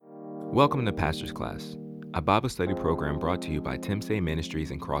Welcome to Pastor's Class, a Bible study program brought to you by Timsay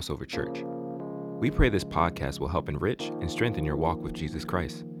Ministries and Crossover Church. We pray this podcast will help enrich and strengthen your walk with Jesus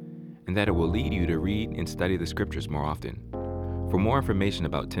Christ, and that it will lead you to read and study the scriptures more often. For more information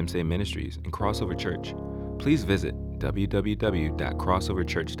about Timsay Ministries and Crossover Church, please visit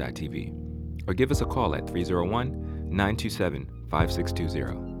www.crossoverchurch.tv or give us a call at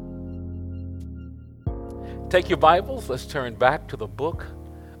 301-927-5620. Take your Bibles, let's turn back to the book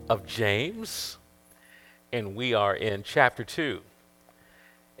of James, and we are in chapter 2.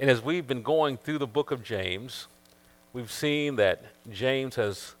 And as we've been going through the book of James, we've seen that James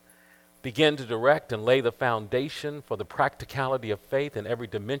has begun to direct and lay the foundation for the practicality of faith in every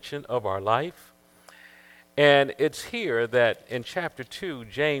dimension of our life. And it's here that in chapter 2,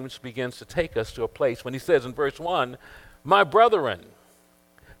 James begins to take us to a place when he says in verse 1, "My brethren,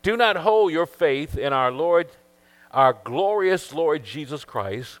 do not hold your faith in our glorious Lord Jesus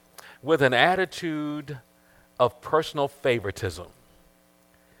Christ with an attitude of personal favoritism."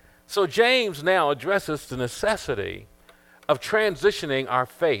 So James now addresses the necessity of transitioning our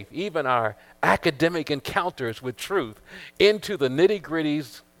faith, even our academic encounters with truth, into the nitty-gritty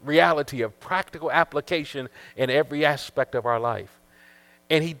reality of practical application in every aspect of our life.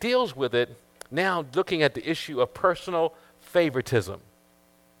 And he deals with it now looking at the issue of personal favoritism.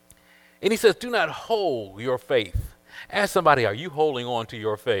 And he says, do not hold your faith. Ask somebody, are you holding on to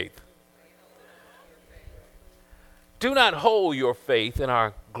your faith? Do not hold your faith in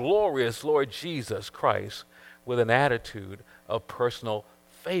our glorious Lord Jesus Christ with an attitude of personal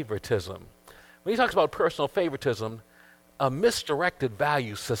favoritism. When he talks about personal favoritism, a misdirected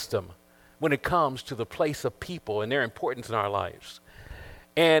value system when it comes to the place of people and their importance in our lives.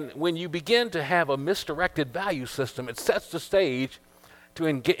 And when you begin to have a misdirected value system, it sets the stage to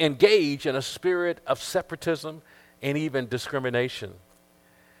engage in a spirit of separatism and even discrimination.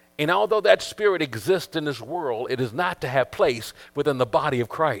 And although that spirit exists in this world, it is not to have place within the body of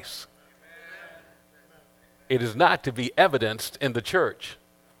Christ. It is not to be evidenced in the church.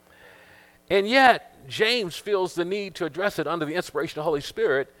 And yet, James feels the need to address it under the inspiration of the Holy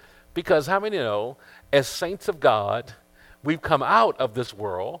Spirit, because how many know, as saints of God, we've come out of this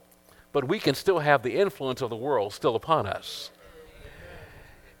world, but we can still have the influence of the world still upon us.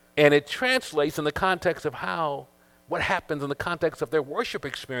 And it translates in the context of what happens in the context of their worship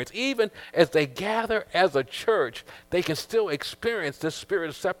experience. Even as they gather as a church, they can still experience this spirit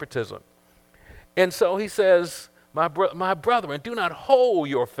of separatism. And so he says, my brethren, do not hold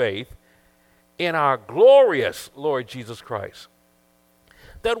your faith in our glorious Lord Jesus Christ.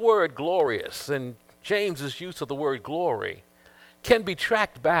 That word glorious, and James's use of the word glory, can be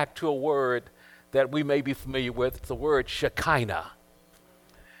tracked back to a word that we may be familiar with, the word Shekinah.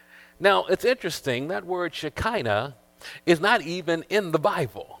 Now, it's interesting, that word Shekinah is not even in the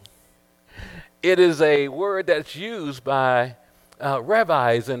Bible. It is a word that's used by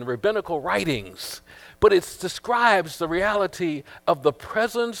rabbis and rabbinical writings, but it describes the reality of the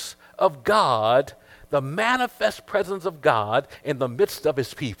presence of God, the manifest presence of God in the midst of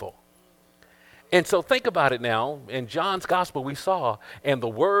his people. And so think about it now. In John's gospel we saw, and the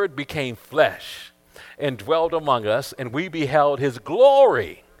word became flesh and dwelled among us, and we beheld his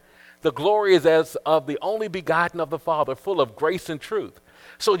glory. The glory is as of the only begotten of the Father, full of grace and truth.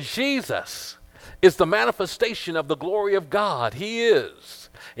 So Jesus is the manifestation of the glory of God. He is,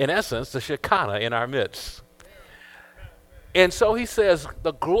 in essence, the Shekinah in our midst. And so he says,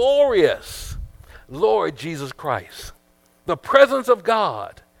 the glorious Lord Jesus Christ, the presence of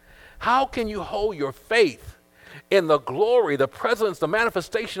God. How can you hold your faith in the glory, the presence, the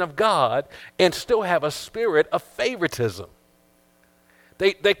manifestation of God, and still have a spirit of favoritism?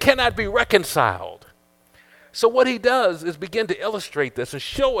 They cannot be reconciled. So what he does is begin to illustrate this and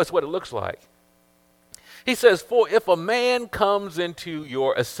show us what it looks like. He says, for if a man comes into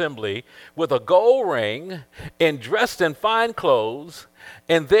your assembly with a gold ring and dressed in fine clothes,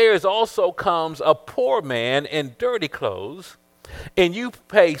 and there also comes a poor man in dirty clothes, and you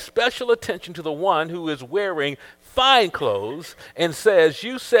pay special attention to the one who is wearing fine clothes and says,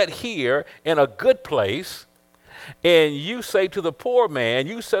 you sit here in a good place, and you say to the poor man,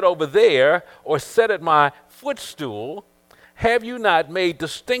 you sit over there or sit at my footstool, have you not made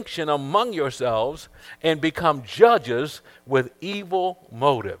distinction among yourselves and become judges with evil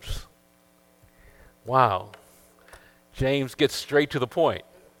motives? Wow. James gets straight to the point.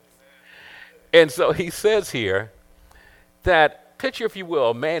 And so he says here that, picture, if you will,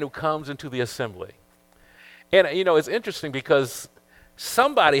 a man who comes into the assembly. And, it's interesting because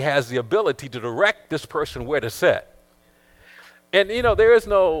somebody has the ability to direct this person where to sit. And there is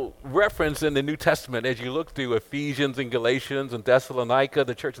no reference in the New Testament as you look through Ephesians and Galatians and Thessalonica,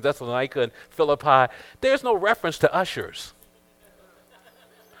 the church of Thessalonica and Philippi. There's no reference to ushers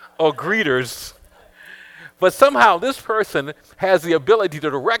or greeters. But somehow this person has the ability to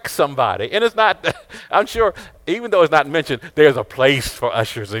direct somebody. And it's not, I'm sure, even though it's not mentioned, there's a place for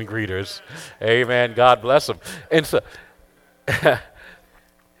ushers and greeters. Amen. God bless them. And so,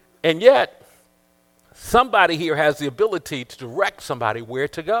 and yet, somebody here has the ability to direct somebody where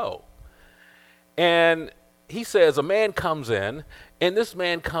to go. And he says a man comes in, and this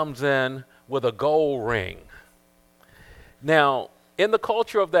man comes in with a gold ring. Now, in the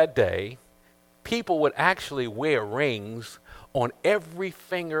culture of that day, people would actually wear rings on every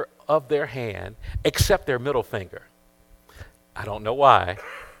finger of their hand except their middle finger. I don't know why.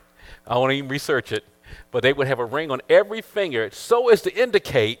 I won't even research it. But they would have a ring on every finger so as to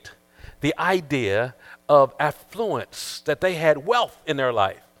indicate the idea of affluence, that they had wealth in their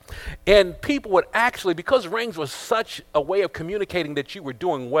life. And people would actually, because rings was such a way of communicating that you were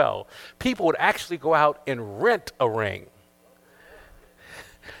doing well, people would actually go out and rent a ring,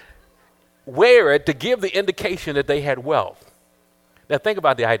 wear it to give the indication that they had wealth. Now think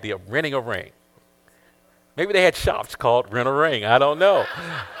about the idea of renting a ring. Maybe they had shops called Rent a Ring. I don't know.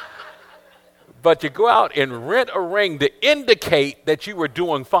 But you go out and rent a ring to indicate that you were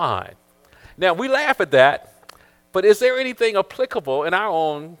doing fine. Now, we laugh at that, but is there anything applicable in our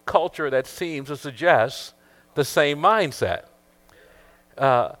own culture that seems to suggest the same mindset?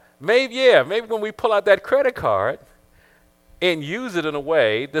 Maybe when we pull out that credit card and use it in a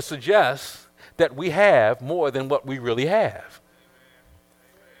way that suggests that we have more than what we really have.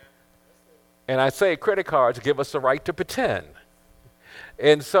 And I say credit cards give us the right to pretend.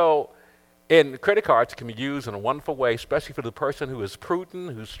 And credit cards can be used in a wonderful way, especially for the person who is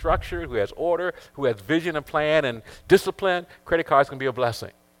prudent, who's structured, who has order, who has vision and plan and discipline. Credit cards can be a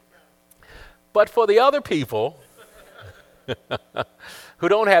blessing. But for the other people who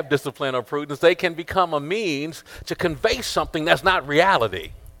don't have discipline or prudence, they can become a means to convey something that's not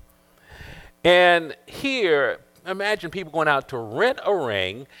reality. And here, imagine people going out to rent a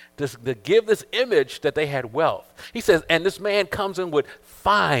ring to give this image that they had wealth. He says, and this man comes in with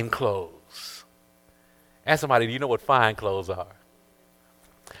fine clothes. Ask somebody, do you know what fine clothes are?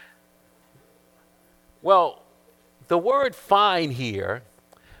 Well, the word fine here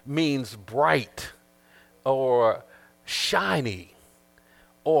means bright or shiny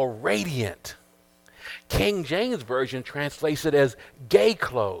or radiant. King James Version translates it as gay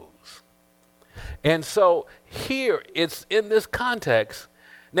clothes. And so here it's in this context.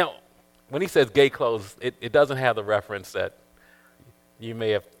 Now, when he says gay clothes, it doesn't have the reference that you may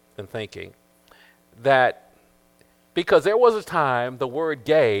have been thinking. That because there was a time the word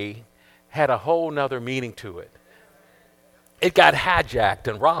gay had a whole nother meaning to it. It got hijacked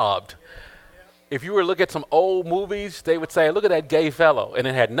and robbed. If you were to look at some old movies, they would say, look at that gay fellow, and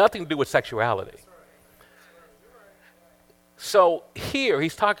it had nothing to do with sexuality. So here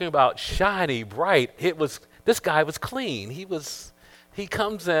he's talking about shiny, bright. This guy was clean. He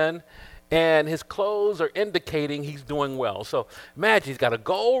comes in and his clothes are indicating he's doing well. So imagine he's got a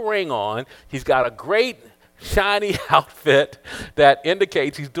gold ring on. He's got a great shiny outfit that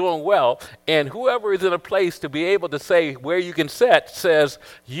indicates he's doing well. And whoever is in a place to be able to say where you can sit says,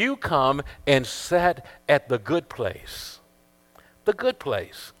 you come and sit at the good place. The good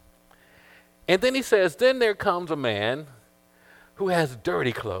place. And then he says, then there comes a man who has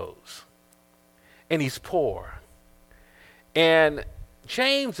dirty clothes. And he's poor. And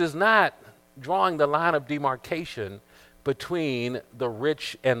James is not drawing the line of demarcation between the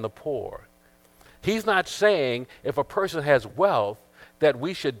rich and the poor. He's not saying if a person has wealth that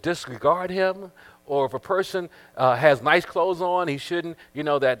we should disregard him, or if a person has nice clothes on, he shouldn't,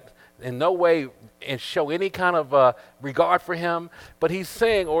 that in no way and show any kind of regard for him. But he's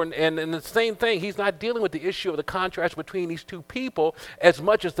saying, and the same thing, he's not dealing with the issue of the contrast between these two people as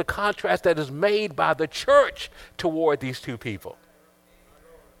much as the contrast that is made by the church toward these two people.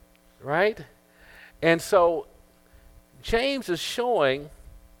 Right? And so James is showing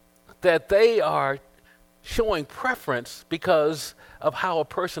that they are showing preference because of how a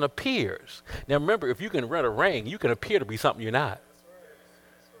person appears. Now remember, if you can rent a ring, you can appear to be something you're not.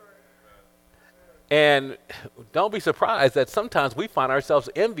 And don't be surprised that sometimes we find ourselves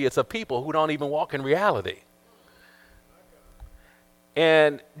envious of people who don't even walk in reality.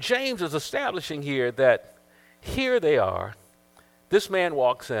 And James is establishing here that here they are. This man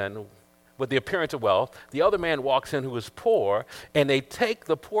walks in with the appearance of wealth. The other man walks in who is poor, and they take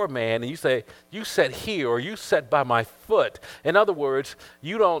the poor man and you say, you sit here, or you sit by my foot. In other words,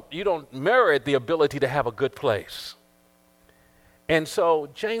 you don't merit the ability to have a good place. And so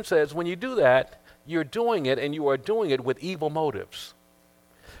James says, when you do that, you're doing it, and you are doing it with evil motives.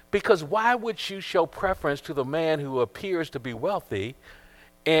 Because why would you show preference to the man who appears to be wealthy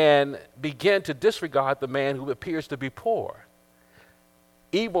and begin to disregard the man who appears to be poor?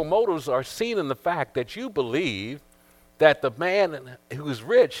 Evil motives are seen in the fact that you believe that the man who's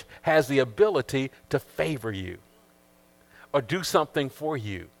rich has the ability to favor you or do something for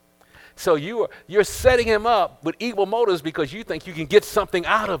you. So you're setting him up with evil motives because you think you can get something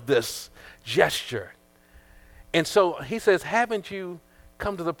out of this gesture. And so he says, haven't you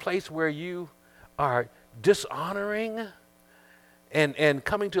come to the place where you are dishonoring and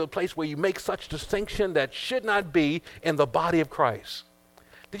coming to a place where you make such distinction that should not be in the body of Christ?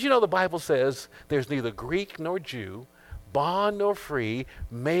 Did you know the Bible says there's neither Greek nor Jew, bond nor free,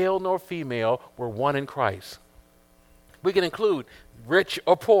 male nor female, we're one in Christ. We can include rich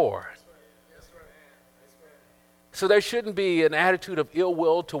or poor. So there shouldn't be an attitude of ill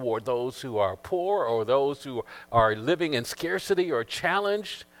will toward those who are poor or those who are living in scarcity or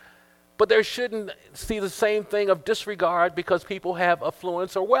challenged. But there shouldn't see the same thing of disregard because people have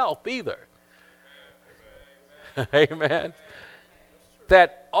affluence or wealth either. Amen.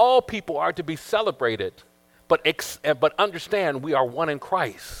 That all people are to be celebrated, but understand we are one in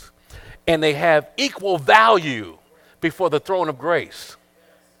Christ. And they have equal value before the throne of grace.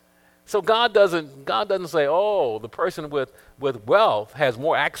 So God doesn't say, oh, the person with wealth has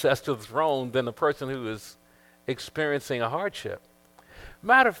more access to the throne than the person who is experiencing a hardship.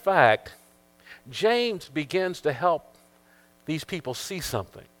 Matter of fact, James begins to help these people see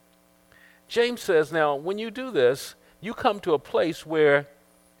something. James says, now, when you do this, you come to a place where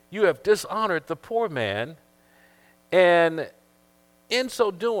you have dishonored the poor man, and in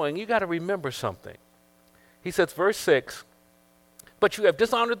so doing, you got to remember something. He says, verse 6, but you have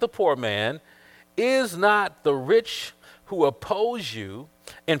dishonored the poor man. Is not the rich who oppose you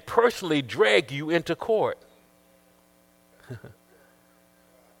and personally drag you into court?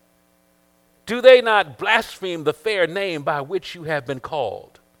 Do they not blaspheme the fair name by which you have been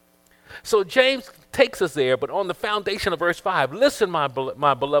called? So James takes us there, but on the foundation of verse 5, listen, my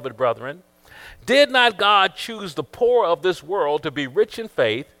beloved brethren, did not God choose the poor of this world to be rich in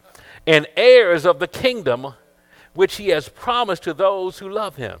faith and heirs of the kingdom which he has promised to those who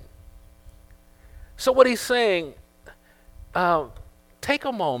love him? So what he's saying, take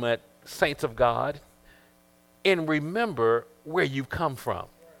a moment, saints of God, and remember where you've come from.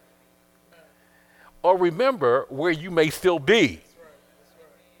 Or remember where you may still be.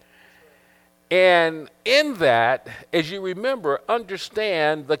 And in that, as you remember,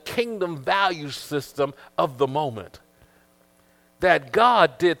 understand the kingdom value system of the moment. That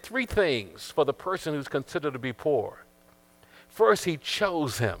God did three things for the person who's considered to be poor. First, he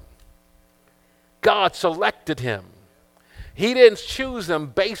chose him. God selected him. He didn't choose him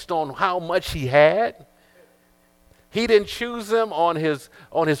based on how much he had. He didn't choose him on his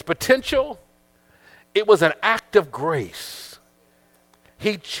potential. It was an act of grace.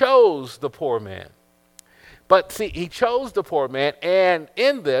 He chose the poor man. But see, he chose the poor man, and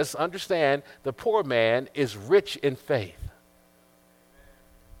in this, understand, the poor man is rich in faith.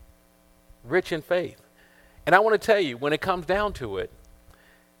 Rich in faith. And I want to tell you, when it comes down to it,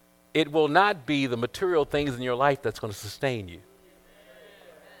 it will not be the material things in your life that's going to sustain you.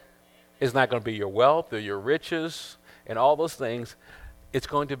 It's not going to be your wealth or your riches and all those things. It's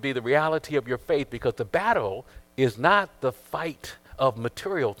going to be the reality of your faith, because the battle is not the fight of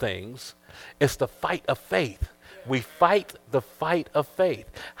material things. It's the fight of faith. We fight the fight of faith.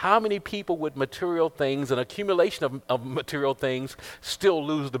 How many people with material things and accumulation of material things still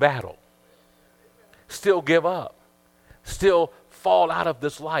lose the battle? Still give up? Still fall out of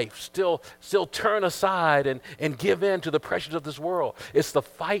this life? Still turn aside and give in to the pressures of this world? It's the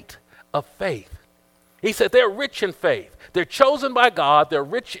fight of faith. He said they're rich in faith. They're chosen by God. They're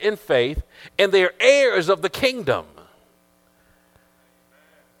rich in faith. And they're heirs of the kingdom.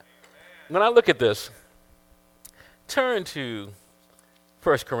 When I look at this, turn to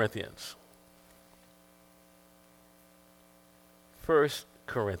 1 Corinthians. 1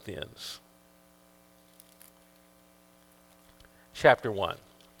 Corinthians. Chapter 1.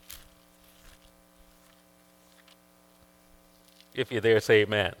 If you're there, say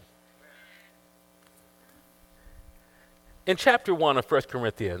amen. In chapter 1 of 1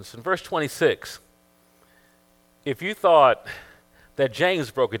 Corinthians, in verse 26, if you thought that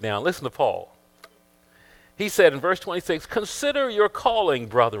James broke it down, listen to Paul. He said in verse 26, consider your calling,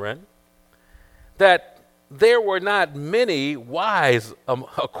 brethren, that there were not many wise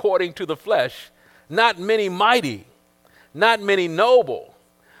according to the flesh, not many mighty, not many noble,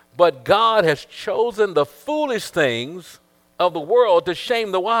 but God has chosen the foolish things of the world to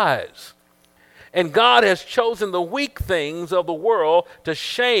shame the wise. And God has chosen the weak things of the world to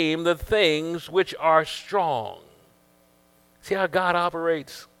shame the things which are strong. See how God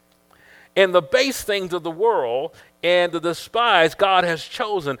operates? And the base things of the world and the despised God has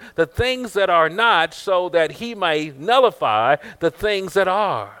chosen, the things that are not, so that he may nullify the things that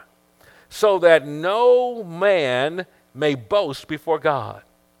are, so that no man may boast before God.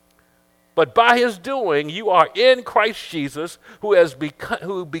 But by his doing, you are in Christ Jesus,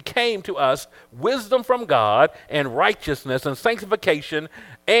 who became to us wisdom from God and righteousness and sanctification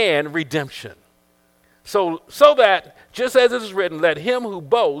and redemption. So that, just as it is written, let him who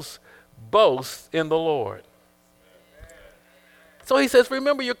boasts, boast in the Lord. So he says,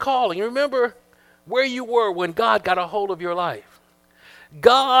 remember your calling. Remember where you were when God got a hold of your life.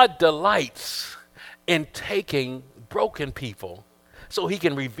 God delights in taking broken people so he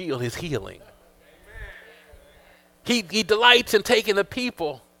can reveal his healing. He delights in taking the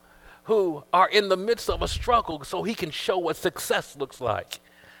people who are in the midst of a struggle so he can show what success looks like.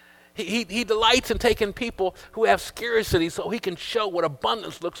 He delights in taking people who have scarcity so he can show what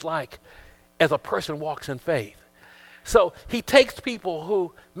abundance looks like as a person walks in faith. So he takes people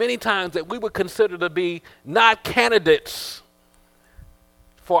who many times that we would consider to be not candidates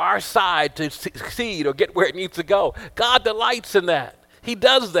for our side to succeed or get where it needs to go. God delights in that. He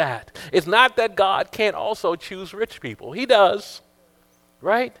does that. It's not that God can't also choose rich people. He does,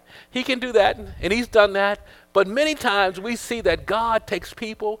 right? He can do that, and he's done that. But many times we see that God takes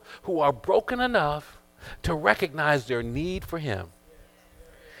people who are broken enough to recognize their need for him.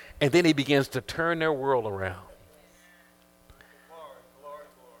 And then he begins to turn their world around.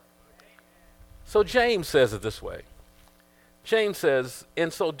 So James says it this way. James says, in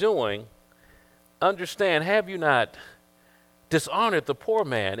so doing, understand, have you not dishonored the poor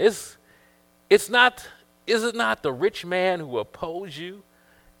man? Is it not the rich man who oppose you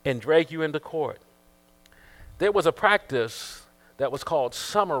and drag you into court? There was a practice that was called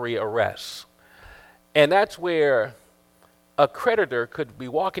summary arrest. And that's where a creditor could be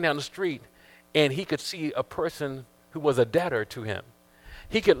walking down the street and he could see a person who was a debtor to him.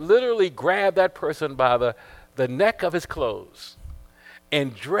 He could literally grab that person by the neck of his clothes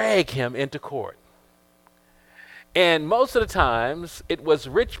and drag him into court. And most of the times, it was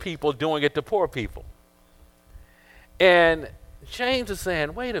rich people doing it to poor people. And James is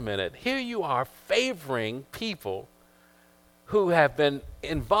saying, wait a minute, here you are favoring people who have been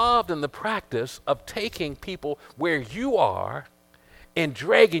involved in the practice of taking people where you are and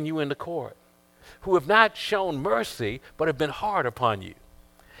dragging you into court, who have not shown mercy but have been hard upon you.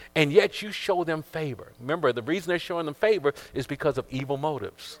 And yet you show them favor. Remember, the reason they're showing them favor is because of evil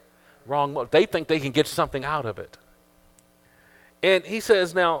motives, wrong motives. They think they can get something out of it. And he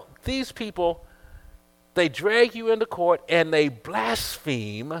says, now, these people, they drag you into court and they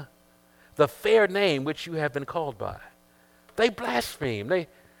blaspheme the fair name which you have been called by. They blaspheme,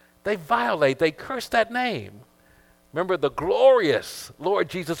 they violate, they curse that name. Remember, the glorious Lord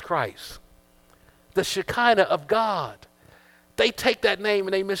Jesus Christ, the Shekinah of God. They take that name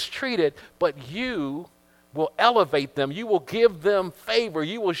and they mistreat it, but you will elevate them. You will give them favor.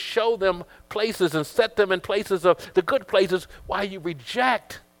 You will show them places and set them in places of the good places while you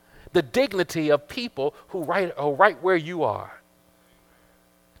reject the dignity of people who are right where you are.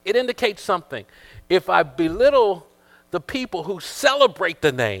 It indicates something. If I belittle the people who celebrate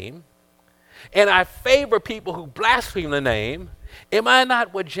the name and I favor people who blaspheme the name, am I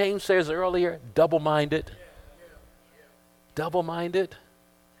not, what James says earlier, double-minded? Double-minded.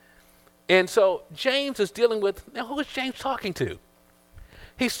 And so James is dealing with, now who is James talking to?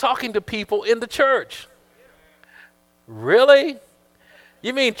 He's talking to people in the church. Really?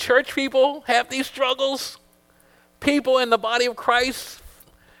 You mean church people have these struggles? People in the body of Christ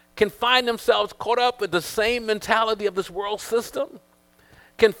can find themselves caught up with the same mentality of this world system?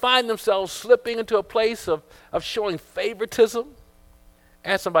 Can find themselves slipping into a place of showing favoritism?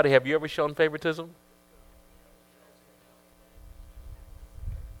 Ask somebody, have you ever shown favoritism?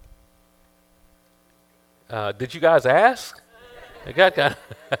 Did you guys ask?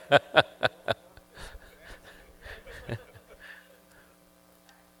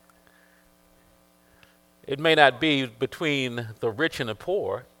 It may not be between the rich and the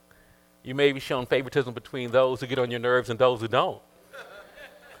poor. You may be shown favoritism between those who get on your nerves and those who don't.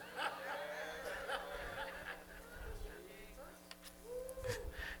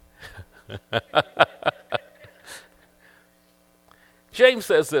 James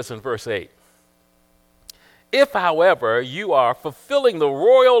says this in verse 8. If, however, you are fulfilling the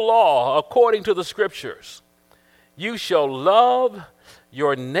royal law according to the scriptures, you shall love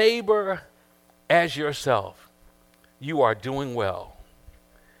your neighbor as yourself. you are doing well.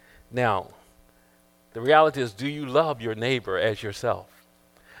 Now, the reality is, do you love your neighbor as yourself?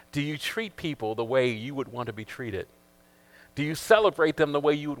 Do you treat people the way you would want to be treated? Do you celebrate them the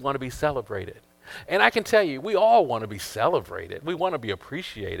way you would want to be celebrated? And I can tell you, we all want to be celebrated. We want to be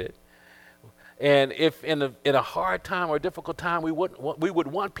appreciated. And if in a hard time or a difficult time, we would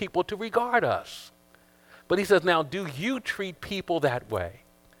want people to regard us. But he says, now, do you treat people that way?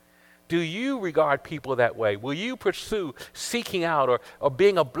 Do you regard people that way? Will you pursue seeking out or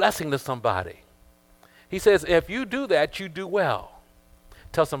being a blessing to somebody? He says, if you do that, you do well.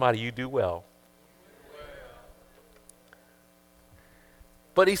 Tell somebody you do well.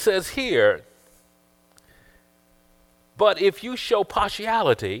 But he says here, but if you show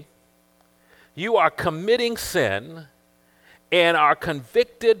partiality, you are committing sin and are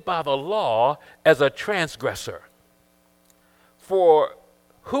convicted by the law as a transgressor. For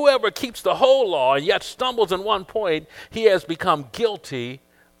whoever keeps the whole law and yet stumbles in one point, he has become guilty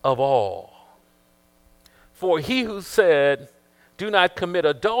of all. For he who said, do not commit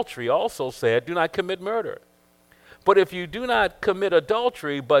adultery, also said, do not commit murder. But if you do not commit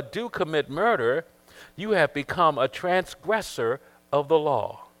adultery, but do commit murder, you have become a transgressor of the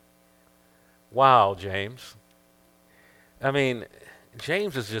law. Wow, James. I mean,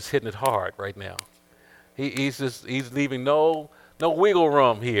 James is just hitting it hard right now. He's leaving no wiggle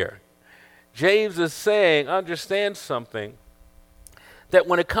room here. James is saying, understand something, that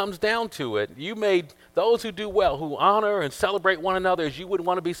when it comes down to it, those who do well, who honor and celebrate one another as you would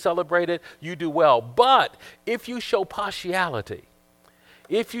want to be celebrated, you do well. But if you show partiality,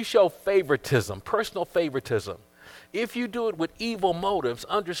 if you show favoritism, personal favoritism, if you do it with evil motives,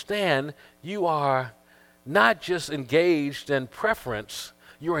 understand you are not just engaged in preference,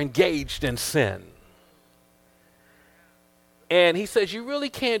 you're engaged in sin. And he says you really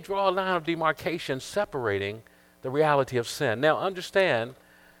can't draw a line of demarcation separating the reality of sin. Now understand,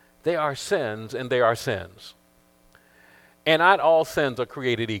 they are sins and they are sins. And not all sins are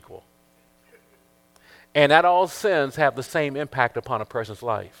created equal. And not all sins have the same impact upon a person's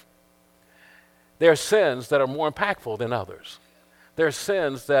life. There are sins that are more impactful than others. There are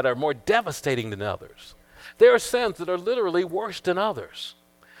sins that are more devastating than others. There are sins that are literally worse than others.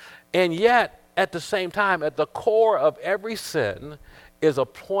 And yet, at the same time, at the core of every sin is a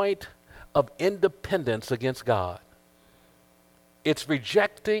point of independence against God. It's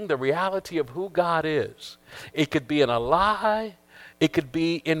rejecting the reality of who God is. It could be in a lie. It could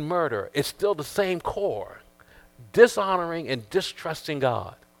be in murder. It's still the same core, dishonoring and distrusting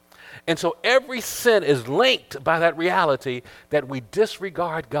God. And so every sin is linked by that reality that we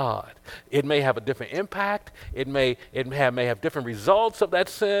disregard God. It may have a different impact. It may have different results of that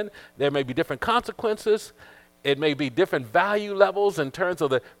sin. There may be different consequences. It may be different value levels in terms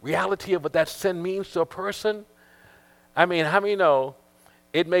of the reality of what that sin means to a person. I mean, how many know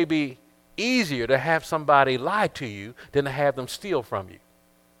it may be easier to have somebody lie to you than to have them steal from you?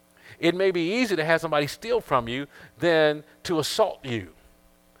 It may be easier to have somebody steal from you than to assault you.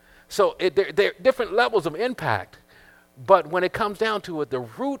 So there are different levels of impact. But when it comes down to it, the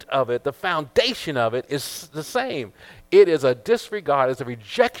root of it, the foundation of it is the same. It is a disregard, it's a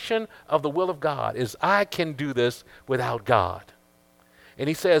rejection of the will of God, is I can do this without God. And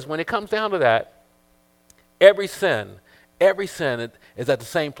he says when it comes down to that, every sin is at the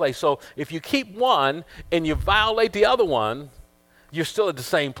same place. So if you keep one and you violate the other one, you're still at the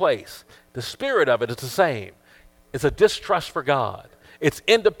same place. The spirit of it is the same. It's a distrust for God. It's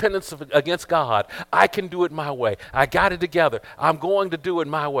independence against God. I can do it my way. I got it together. I'm going to do it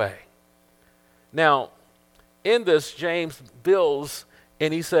my way. Now, in this, James builds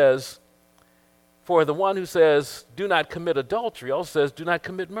and he says, for the one who says, do not commit adultery, also says, do not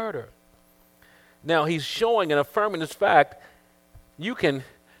commit murder. Now, he's showing and affirming this fact, you can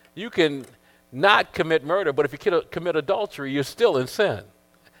not commit murder, but if you commit adultery, you're still in sin.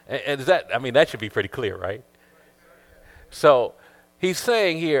 And that should be pretty clear, right? So, he's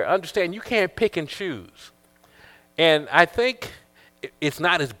saying here, understand, you can't pick and choose. And I think it's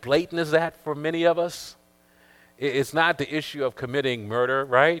not as blatant as that for many of us. It's not the issue of committing murder,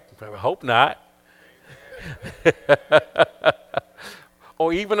 right? I hope not.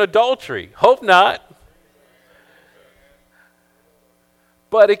 Or even adultery. Hope not.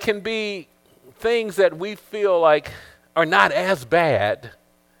 But it can be things that we feel like are not as bad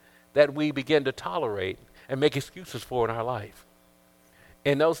that we begin to tolerate and make excuses for in our life.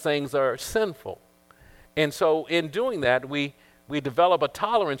 And those things are sinful. And so in doing that, we develop a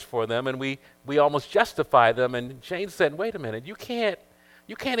tolerance for them and we almost justify them. And James said, wait a minute, you can't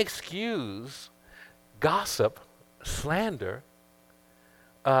excuse gossip, slander,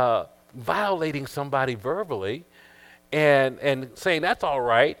 violating somebody verbally, and saying that's all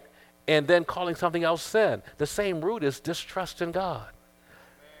right, and then calling something else sin. The same root is distrust in God.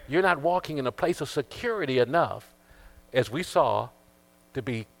 You're not walking in a place of security enough, as we saw, to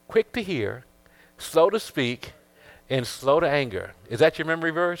be quick to hear, slow to speak, and slow to anger. Is that your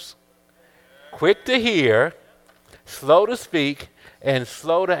memory verse? Quick to hear, slow to speak, and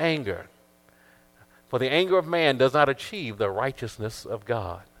slow to anger. For the anger of man does not achieve the righteousness of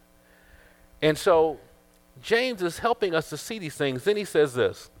God. And so James is helping us to see these things. Then he says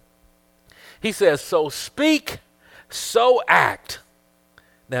this. He says, so speak, so act.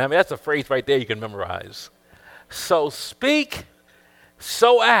 Now, that's a phrase right there you can memorize. So speak,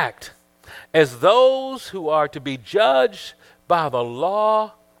 so act, as those who are to be judged by the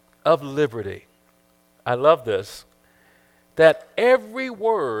law of liberty. I love this. That every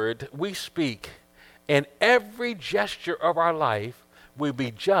word we speak and every gesture of our life will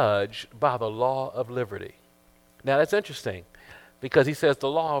be judged by the law of liberty. Now that's interesting because he says the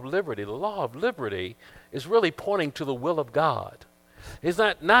law of liberty. The law of liberty is really pointing to the will of God. It's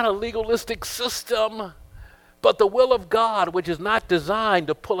not a legalistic system, but the will of God, which is not designed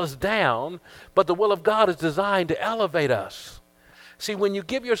to pull us down, but the will of God is designed to elevate us. See, when you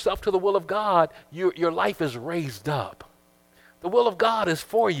give yourself to the will of God, your life is raised up. The will of God is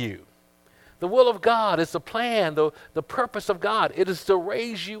for you. The will of God is the plan, the purpose of God. It is to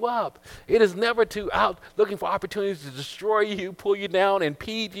raise you up. It is never to out looking for opportunities to destroy you, pull you down,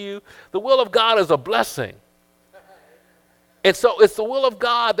 impede you. The will of God is a blessing. And so it's the will of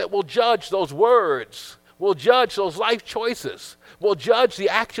God that will judge those words, will judge those life choices, will judge the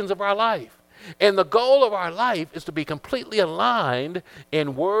actions of our life. And the goal of our life is to be completely aligned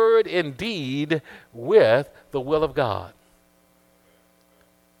in word and deed with the will of God.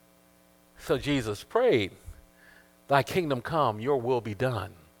 So Jesus prayed, thy kingdom come, your will be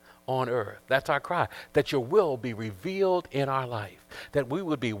done on earth. That's our cry, that your will be revealed in our life, that we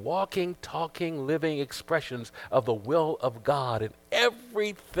would be walking, talking, living expressions of the will of God in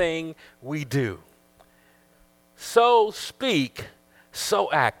everything we do. So speak,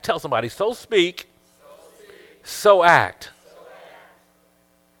 so act. Tell somebody, so speak, so act.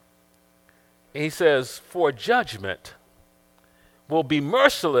 And he says, for judgment will be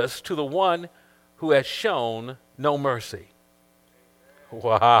merciless to the one who has shown no mercy.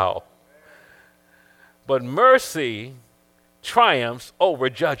 Wow. But mercy triumphs over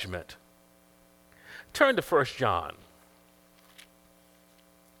judgment. Turn to 1 John.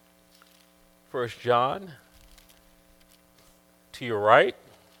 1 John, to your right.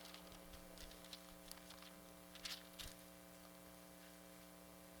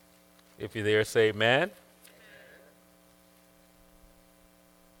 If you're there, say amen.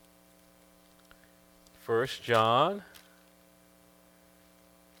 1 John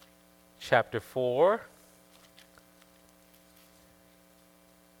chapter 4.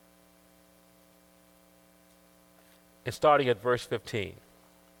 And starting at verse 15.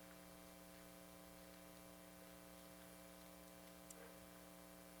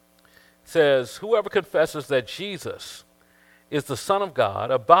 Says, whoever confesses that Jesus is the Son of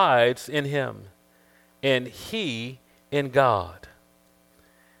God abides in him, and he in God.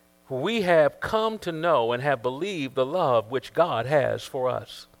 We have come to know and have believed the love which God has for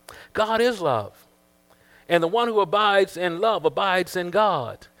us. God is love. And the one who abides in love abides in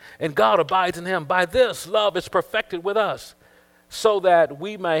God, and God abides in him. By this, love is perfected with us, so that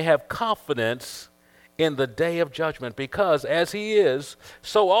we may have confidence in the day of judgment, because as he is,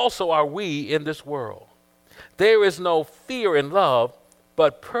 so also are we in this world. There is no fear in love,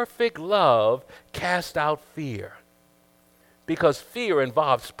 but perfect love casts out fear, because fear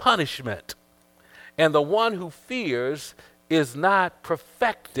involves punishment, and the one who fears is not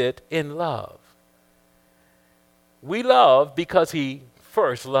perfected in love. We love because he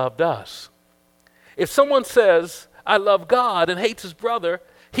first loved us. If someone says, I love God, and hates his brother,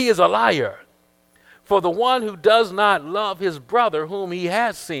 he is a liar. For the one who does not love his brother whom he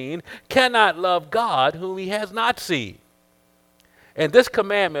has seen cannot love God whom he has not seen. And this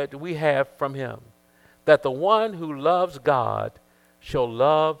commandment we have from him, that the one who loves God shall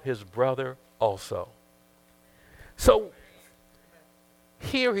love his brother also. So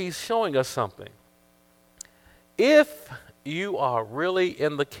here he's showing us something. If you are really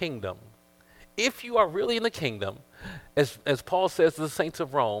in the kingdom, as Paul says to the saints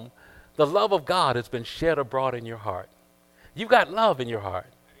of Rome, the love of God has been shed abroad in your heart. You've got love in your heart.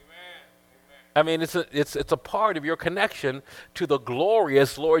 I mean, it's a part of your connection to the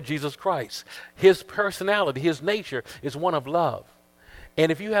glorious Lord Jesus Christ. His personality, his nature is one of love.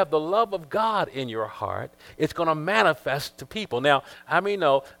 And if you have the love of God in your heart, it's going to manifest to people. Now, how many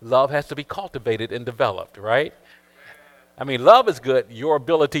know love has to be cultivated and developed, right? I mean, love is good. Your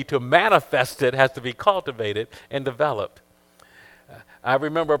ability to manifest it has to be cultivated and developed. I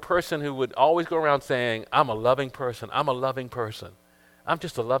remember a person who would always go around saying, I'm a loving person. I'm a loving person. I'm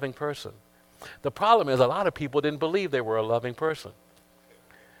just a loving person. The problem is a lot of people didn't believe they were a loving person.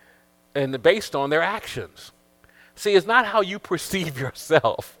 And based on their actions. See, it's not how you perceive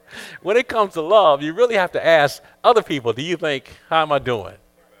yourself. When it comes to love, you really have to ask other people, do you think, how am I doing?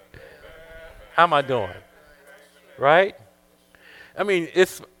 How am I doing? Right? I mean,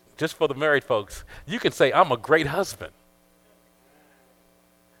 it's just for the married folks. You can say, I'm a great husband.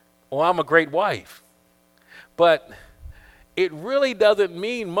 Or I'm a great wife. But it really doesn't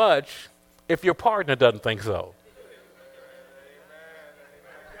mean much if your partner doesn't think so.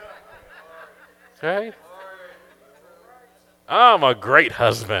 Okay? I'm a great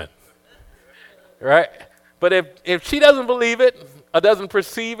husband. Right? But if she doesn't believe it or doesn't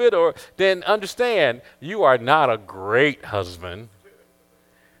perceive it, or then understand you are not a great husband.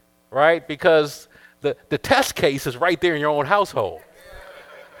 Right? Because the test case is right there in your own household.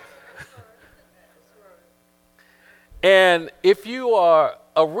 And if you are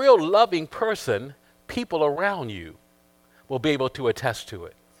a real loving person, people around you will be able to attest to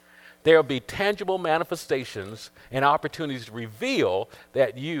it. There will be tangible manifestations and opportunities to reveal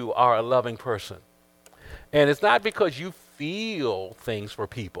that you are a loving person. And it's not because you feel things for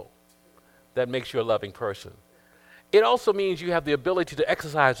people that makes you a loving person. It also means you have the ability to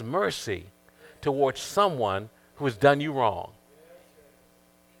exercise mercy towards someone who has done you wrong.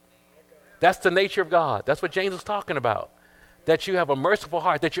 That's the nature of God. That's what James is talking about. That you have a merciful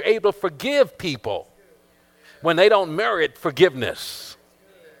heart, that you're able to forgive people when they don't merit forgiveness.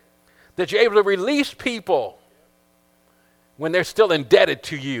 That you're able to release people when they're still indebted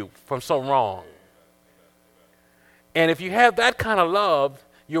to you from some wrong. And if you have that kind of love,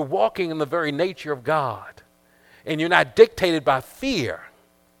 you're walking in the very nature of God. And you're not dictated by fear.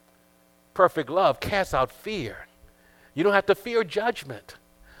 Perfect love casts out fear. You don't have to fear judgment.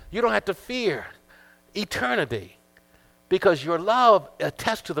 You don't have to fear eternity, because your love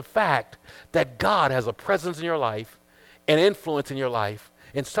attests to the fact that God has a presence in your life, an influence in your life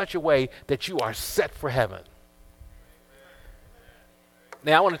in such a way that you are set for heaven.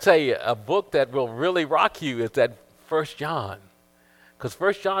 Now, I want to tell you a book that will really rock you is that 1 John, because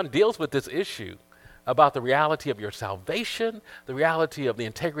 1 John deals with this issue about the reality of your salvation, the reality of the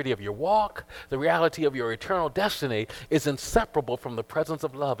integrity of your walk, the reality of your eternal destiny is inseparable from the presence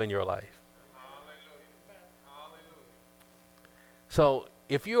of love in your life. So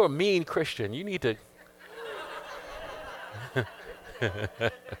if you're a mean Christian, you need to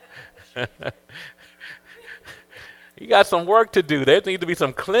you got some work to do. There needs to be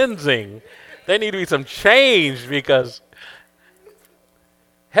some cleansing. There need to be some change, because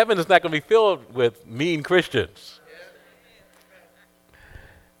heaven is not going to be filled with mean Christians.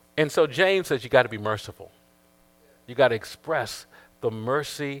 And so James says you got to be merciful. You got to express the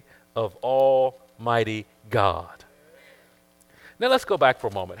mercy of Almighty God. Now let's go back for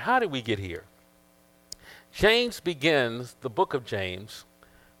a moment. How did we get here? James begins the book of James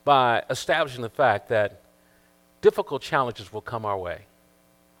by establishing the fact that difficult challenges will come our way.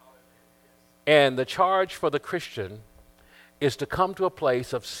 And the charge for the Christian is to come to a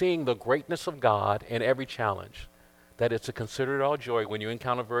place of seeing the greatness of God in every challenge. That is to consider it all joy when you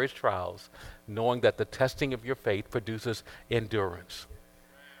encounter various trials, knowing that the testing of your faith produces endurance.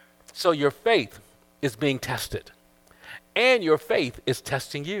 So your faith is being tested, and your faith is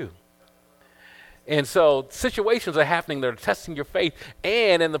testing you. And so situations are happening that are testing your faith,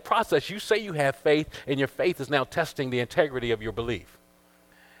 and in the process, you say you have faith, and your faith is now testing the integrity of your belief.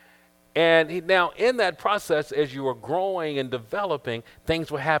 And now in that process, as you are growing and developing, things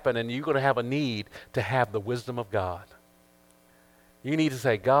will happen, and you're going to have a need to have the wisdom of God. You need to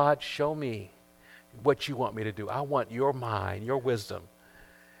say, God, show me what you want me to do. I want your mind, your wisdom.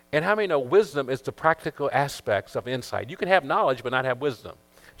 And how many know wisdom is the practical aspects of insight? You can have knowledge but not have wisdom.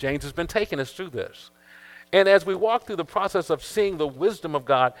 James has been taking us through this. And as we walk through the process of seeing the wisdom of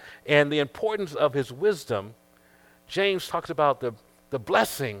God and the importance of his wisdom, James talks about the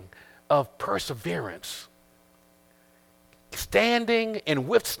blessing of perseverance, standing and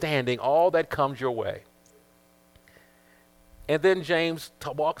withstanding all that comes your way. And then James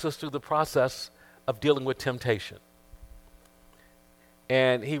walks us through the process of dealing with temptation.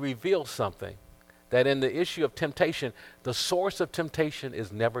 And he reveals something, that in the issue of temptation, the source of temptation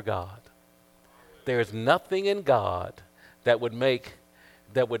is never God. There is nothing in God that would make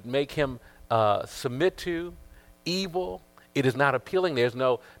him submit to evil. It is not appealing. There's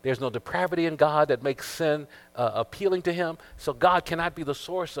no depravity in God that makes sin appealing to him. So God cannot be the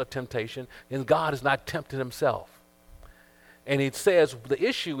source of temptation, and God is not tempted himself. And it says the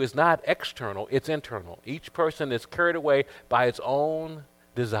issue is not external, it's internal. Each person is carried away by its own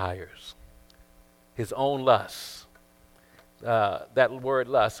desires, his own lusts. That word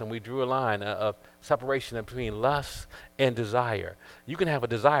lust, and we drew a line of separation between lust and desire. You can have a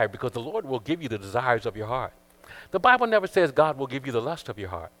desire because the Lord will give you the desires of your heart. The Bible never says God will give you the lust of your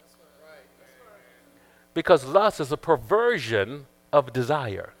heart. Because lust is a perversion of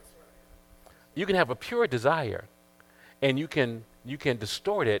desire. You can have a pure desire, and you can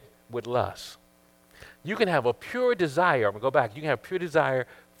distort it with lust. You can have a pure desire. I'm going to go back. You can have pure desire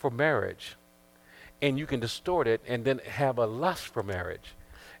for marriage, and you can distort it and then have a lust for marriage.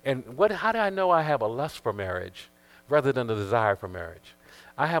 And how do I know I have a lust for marriage rather than a desire for marriage?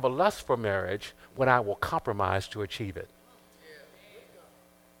 I have a lust for marriage when I will compromise to achieve it.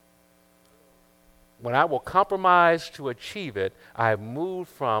 When I will compromise to achieve it, I have moved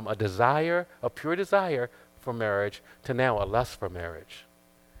from a desire, a pure desire for marriage, to now a lust for marriage.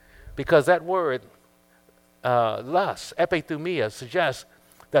 Because that word, lust, epithumia, suggests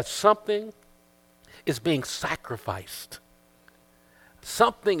that something is being sacrificed.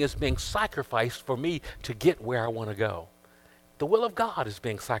 Something is being sacrificed for me to get where I want to go. The will of God is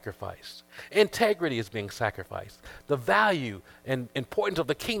being sacrificed. Integrity is being sacrificed. The value and importance of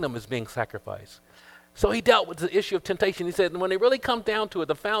the kingdom is being sacrificed. So he dealt with the issue of temptation. He said, when it really comes down to it,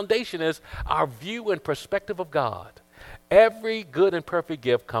 the foundation is our view and perspective of God. Every good and perfect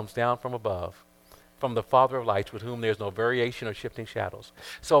gift comes down from above, from the Father of lights, with whom there's no variation or shifting shadows.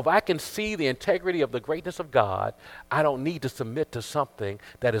 So if I can see the integrity of the greatness of God, I don't need to submit to something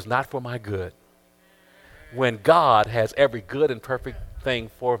that is not for my good, when God has every good and perfect thing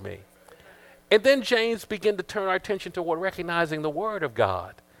for me. And then James began to turn our attention toward recognizing the Word of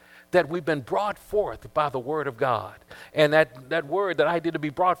God, that we've been brought forth by the Word of God. And that word, that idea to be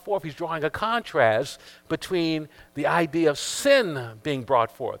brought forth, he's drawing a contrast between the idea of sin being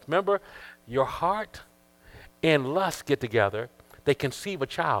brought forth. Remember, your heart and lust get together, they conceive a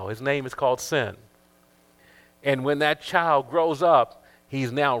child. His name is called sin. And when that child grows up,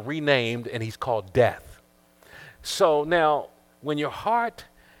 he's now renamed and he's called death. So now, when your heart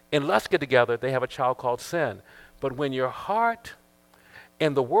and lust get together, they have a child called sin. But when your heart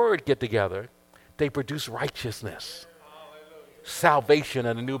and the Word get together, they produce righteousness, salvation,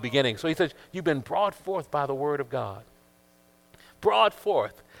 and a new beginning. So he says, you've been brought forth by the Word of God. Brought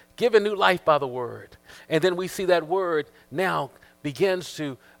forth, given new life by the Word. And then we see that Word now begins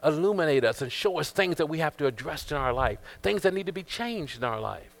to illuminate us and show us things that we have to address in our life, things that need to be changed in our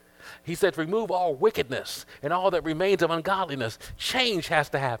life. He said, remove all wickedness and all that remains of ungodliness. Change has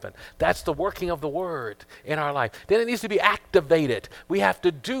to happen. That's the working of the Word in our life. Then it needs to be activated. We have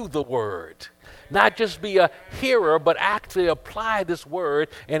to do the Word. Not just be a hearer, but actually apply this Word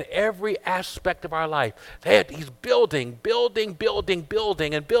in every aspect of our life. He's building to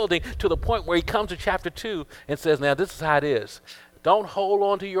the point where he comes to chapter 2 and says, now this is how it is. Don't hold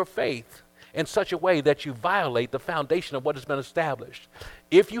on to your faith in such a way that you violate the foundation of what has been established.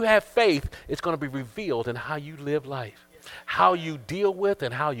 If you have faith, it's going to be revealed in how you live life, how you deal with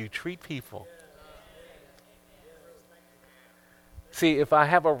and how you treat people. See, if I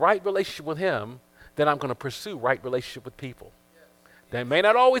have a right relationship with him, then I'm going to pursue right relationship with people. They may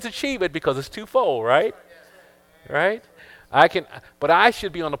not always achieve it because it's twofold, right? Right? But I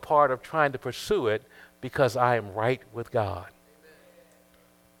should be on the part of trying to pursue it because I am right with God.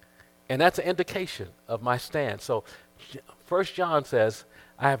 And that's an indication of my stand. So 1 John says,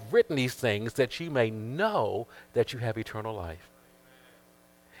 I have written these things that you may know that you have eternal life.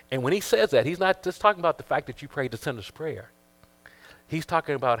 And when he says that, he's not just talking about the fact that you prayed the sinner's prayer. He's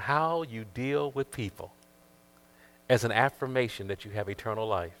talking about how you deal with people as an affirmation that you have eternal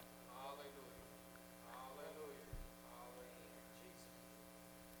life.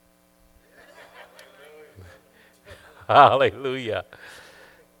 Hallelujah.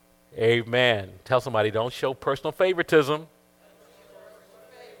 Amen. Tell somebody, don't show personal favoritism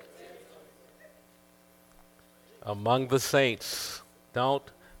among the saints. Don't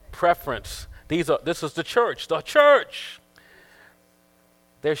preference. This is the church. The church.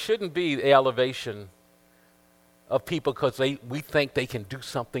 There shouldn't be the elevation of people because we think they can do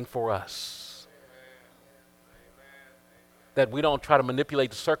something for us. That we don't try to manipulate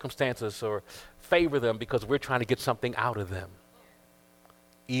the circumstances or favor them because we're trying to get something out of them.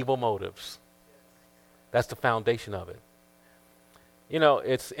 Evil motives. That's the foundation of it. You know,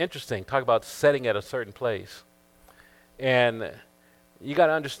 it's interesting. Talk about setting at a certain place. And you got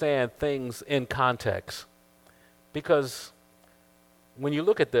to understand things in context. Because when you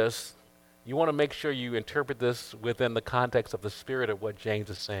look at this, you want to make sure you interpret this within the context of the spirit of what James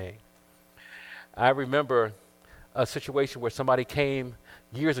is saying. I remember a situation where somebody came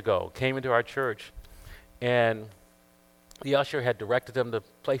years ago, came into our church, and the usher had directed them to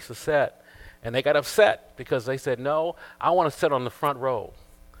place a set, and they got upset because they said, no, I want to sit on the front row.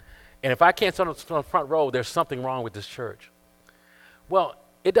 And if I can't sit on the front row, there's something wrong with this church. Well,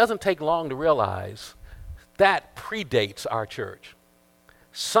 it doesn't take long to realize that predates our church.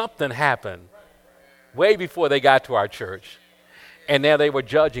 Something happened way before they got to our church, and now they were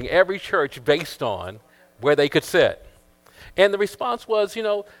judging every church based on where they could sit. And the response was,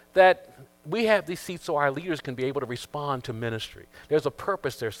 that we have these seats so our leaders can be able to respond to ministry. There's a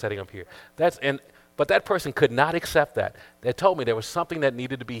purpose they're setting up here. But that person could not accept that. They told me there was something that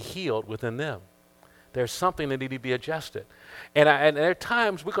needed to be healed within them. There's something that needed to be adjusted. And there are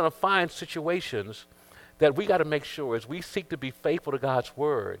times we're going to find situations that we got to make sure as we seek to be faithful to God's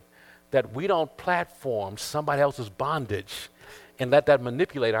word, that we don't platform somebody else's bondage and let that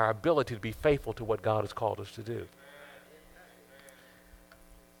manipulate our ability to be faithful to what God has called us to do.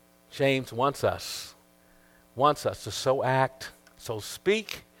 James wants us to so act, so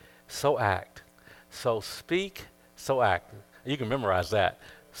speak, so act. So speak, so act. You can memorize that.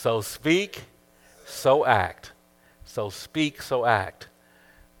 So speak, so act. So speak, so act.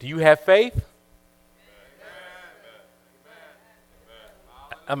 Do you have faith?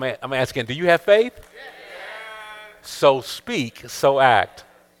 I'm asking, do you have faith? So speak, so act.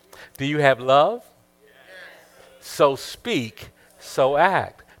 Do you have love? So speak, so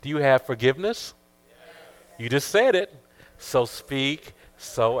act. Do you have forgiveness? You just said it. So speak,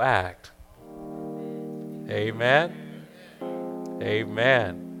 so act. Amen.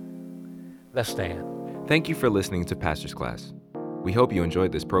 Amen. Let's stand. Thank you for listening to Pastor's Class. We hope you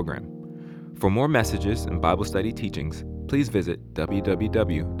enjoyed this program. For more messages and Bible study teachings, please visit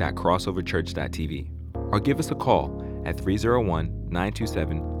www.crossoverchurch.tv or give us a call at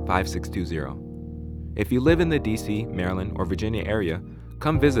 301-927-5620. If you live in the D.C., Maryland, or Virginia area,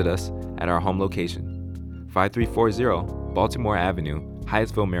 come visit us at our home location, 5340 Baltimore Avenue,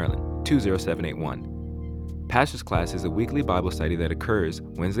 Hyattsville, Maryland, 20781. Pastor's Class is a weekly Bible study that occurs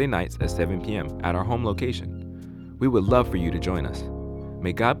Wednesday nights at 7 p.m. at our home location. We would love for you to join us.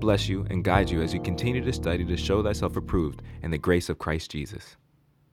 May God bless you and guide you as you continue to study to show thyself approved in the grace of Christ Jesus.